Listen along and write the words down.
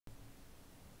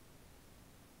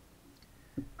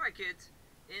Hi kids,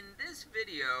 in this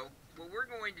video what we're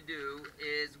going to do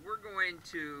is we're going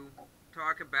to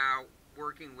talk about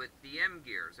working with the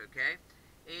MGears, okay?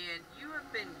 And you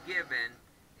have been given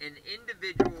an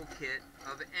individual kit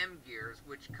of MGears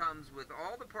which comes with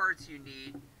all the parts you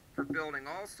need for building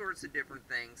all sorts of different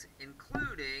things,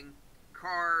 including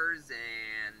cars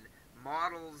and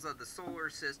models of the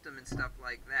solar system and stuff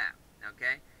like that,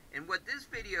 okay? And what this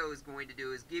video is going to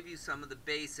do is give you some of the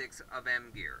basics of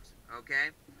MGears, okay?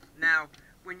 Now,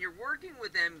 when you're working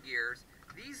with MGears,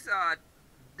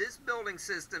 this building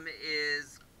system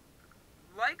is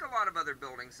like a lot of other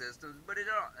building systems, but it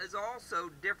is also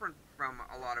different from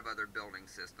a lot of other building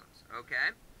systems,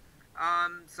 okay?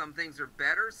 Some things are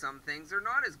better, some things are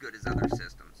not as good as other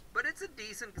systems, but it's a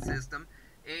decent system,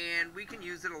 and we can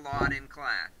use it a lot in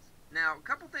class. Now, a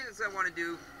couple things I want to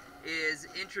do is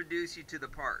introduce you to the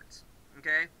parts,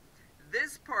 okay?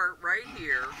 This part right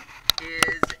here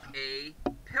is a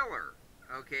pillar,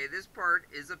 okay? This part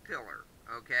is a pillar,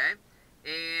 okay?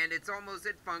 And it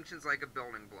functions like a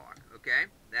building block, okay?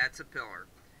 That's a pillar.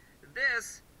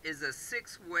 This is a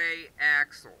six-way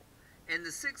axle. And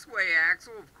the six-way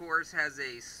axle, of course, has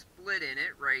a split in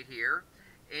it right here.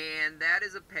 And that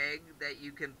is a peg that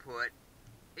you can put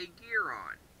a gear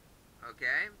on,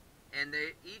 okay? And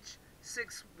each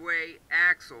six-way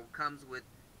axle comes with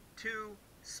two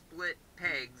split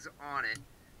pegs on it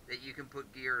that you can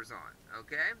put gears on,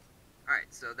 okay?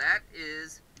 Alright, so that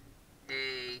is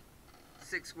a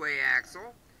six-way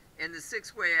axle. And the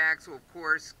six-way axle, of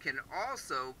course, can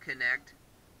also connect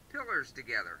pillars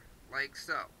together, like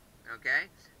so, okay?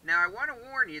 Now, I want to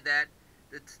warn you that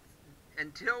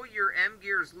until your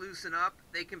MGears loosen up,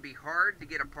 they can be hard to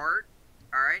get apart,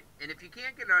 alright? And if you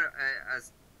can't get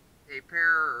a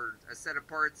pair or a set of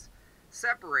parts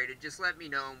separated, just let me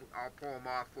know and I'll pull them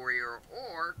off for you,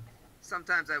 or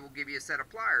sometimes I will give you a set of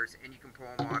pliers and you can pull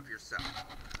them off yourself.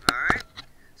 Alright?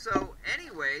 So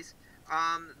anyways,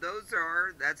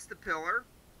 that's the pillar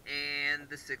and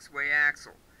the six-way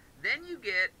axle. Then you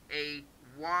get a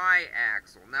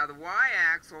Y-axle. Now the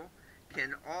Y-axle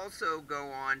can also go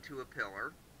onto a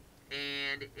pillar,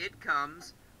 and it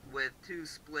comes with two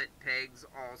split pegs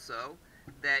also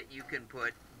that you can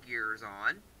put gears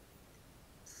on,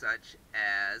 such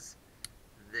as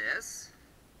this,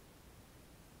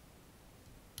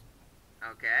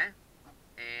 okay?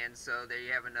 And so there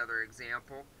you have another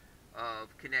example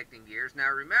of connecting gears.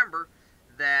 Now remember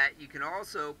that you can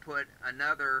also put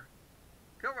another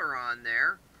pillar on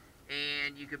there,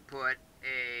 and you could put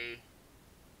a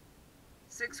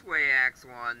six-way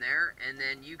axle on there, and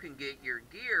then you can get your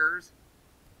gears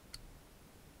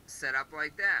set up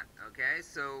like that, okay?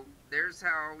 So there's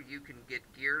how you can get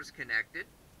gears connected,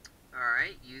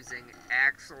 alright, using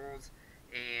axles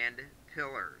and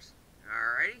pillars.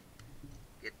 Alrighty,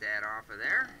 get that off of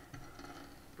there,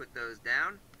 put those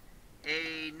down.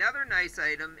 Another nice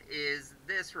item is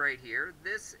this right here.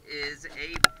 This is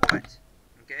a foot,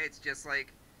 okay? It's just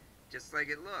like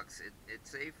it looks.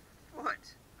 It's a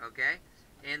foot, okay?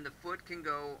 And the foot can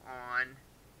go on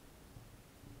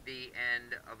the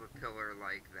end of a pillar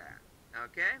like that,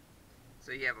 okay?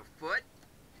 So you have a foot,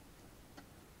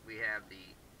 we have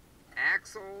the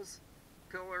axles,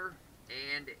 pillar,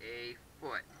 and a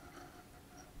foot.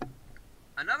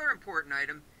 Another important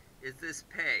item is this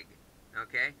peg,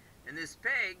 okay? And this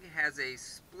peg has a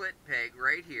split peg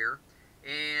right here,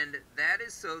 and that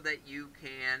is so that you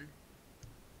can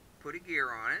put a gear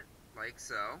on it, like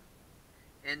so,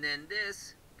 and then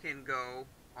this can go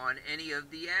on any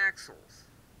of the axles,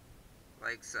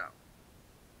 like so.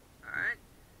 Alright?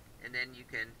 And then you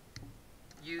can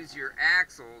use your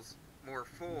axles more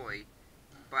fully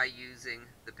by using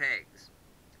the pegs.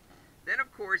 Then,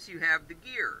 of course, you have the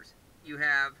gears. You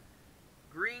have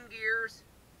green gears,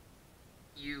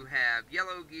 you have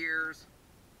yellow gears,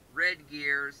 red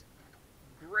gears,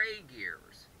 gray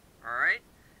gears. Alright?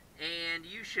 And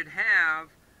you should have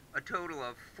a total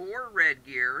of 4 red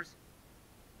gears,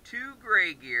 2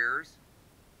 gray gears,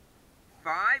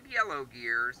 5 yellow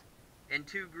gears, and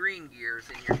 2 green gears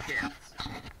in your kits.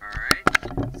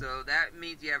 Alright? So that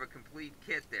means you have a complete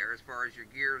kit there as far as your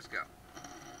gears go.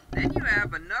 Then you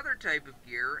have another type of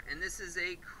gear, and this is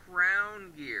a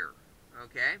crown gear.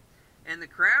 Okay? And the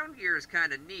crown gear is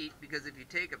kind of neat because if you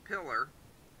take a pillar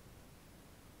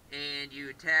and you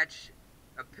attach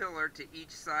a pillar to each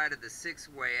side of the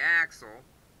six-way axle,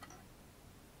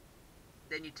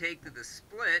 then you take the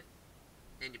split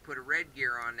and you put a red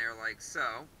gear on there like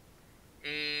so,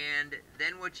 and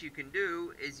then what you can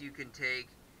do is you can take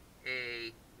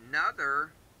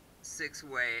another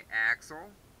six-way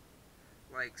axle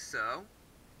like so,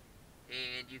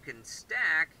 and you can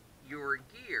stack your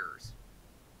gears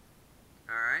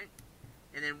Alright?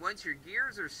 And then once your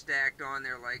gears are stacked on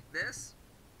there like this,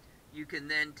 you can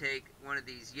then take one of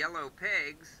these yellow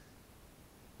pegs,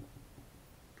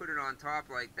 put it on top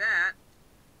like that,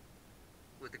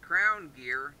 with the crown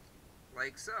gear,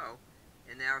 like so,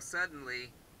 and now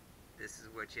suddenly this is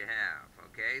what you have.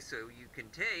 Okay, so you can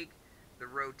take the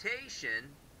rotation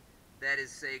that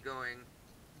is, say, going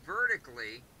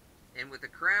vertically, and with the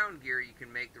crown gear you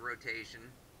can make the rotation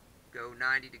go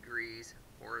 90 degrees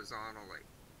horizontally.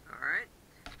 Alright,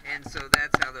 and so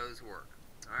that's how those work.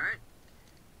 Alright,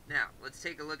 now let's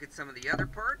take a look at some of the other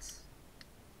parts.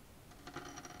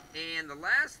 And the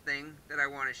last thing that I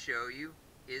want to show you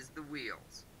is the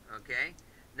wheels. Okay,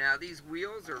 now these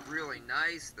wheels are really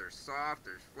nice, they're soft,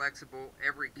 they're flexible.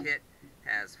 Every kit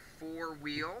has 4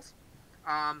 wheels.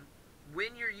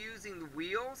 When you're using the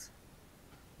wheels,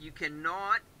 you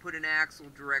cannot put an axle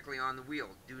directly on the wheel.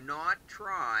 Do not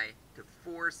try to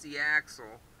force the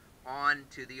axle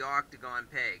onto the octagon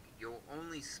peg. You'll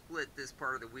only split this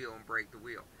part of the wheel and break the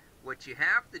wheel. What you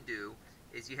have to do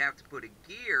is you have to put a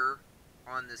gear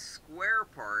on the square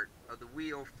part of the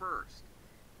wheel first.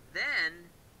 Then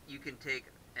you can take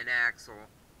an axle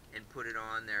and put it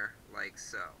on there like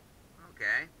so.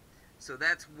 Okay? So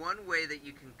that's one way that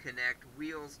you can connect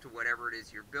wheels to whatever it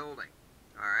is you're building.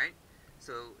 Alright?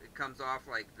 So it comes off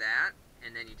like that,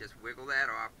 and then you just wiggle that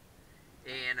off.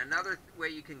 And another way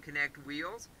you can connect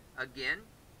wheels, again,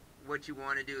 what you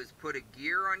want to do is put a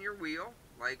gear on your wheel,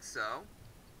 like so,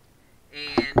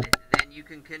 and then you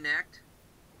can connect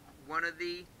one of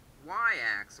the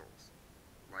Y-axles,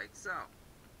 like so.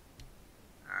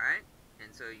 Alright,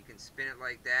 and so you can spin it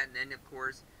like that, and then of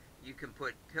course you can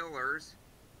put pillars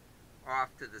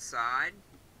off to the side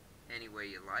any way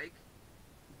you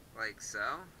like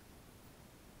so.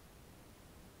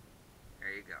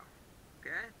 There you go.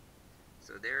 Okay,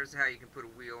 so there's how you can put a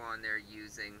wheel on there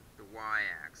using the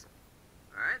Y-axle.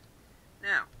 Alright,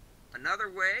 now another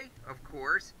way, of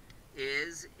course,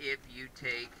 is if you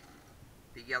take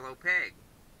the yellow peg.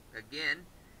 Again,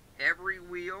 every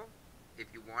wheel, if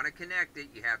you want to connect it,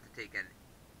 you have to take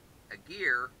a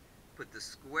gear, put the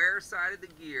square side of the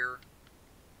gear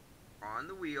on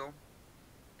the wheel,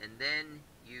 and then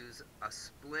use a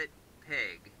split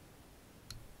peg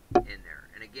in there.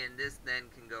 And again, this then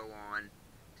can go on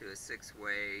to a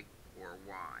 6-way or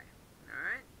Y.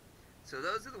 Alright? So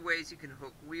those are the ways you can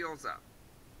hook wheels up.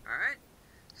 Alright?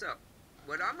 So,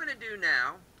 what I'm going to do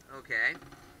now, okay,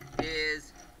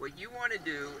 is what you want to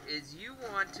do is you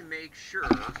want to make sure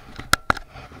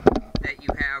that you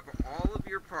have all of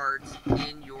your parts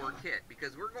in your kit,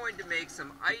 because we're going to make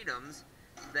some items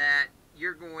that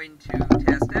you're going to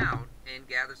test out and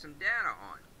gather some data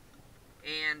on.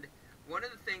 And one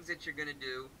of the things that you're going to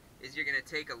do is you're going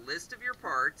to take a list of your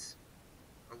parts,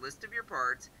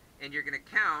 and you're going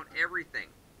to count everything.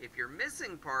 If you're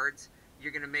missing parts,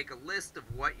 you're going to make a list of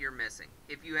what you're missing.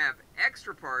 If you have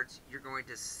extra parts, you're going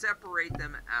to separate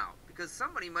them out, because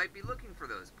somebody might be looking for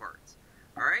those parts.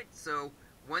 Alright, so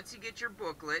once you get your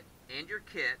booklet and your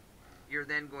kit, you're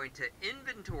then going to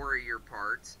inventory your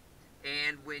parts,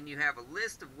 and when you have a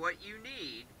list of what you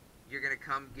need, you're going to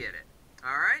come get it.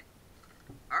 Alright?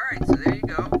 Alright, so there you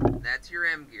go. That's your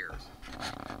MGears.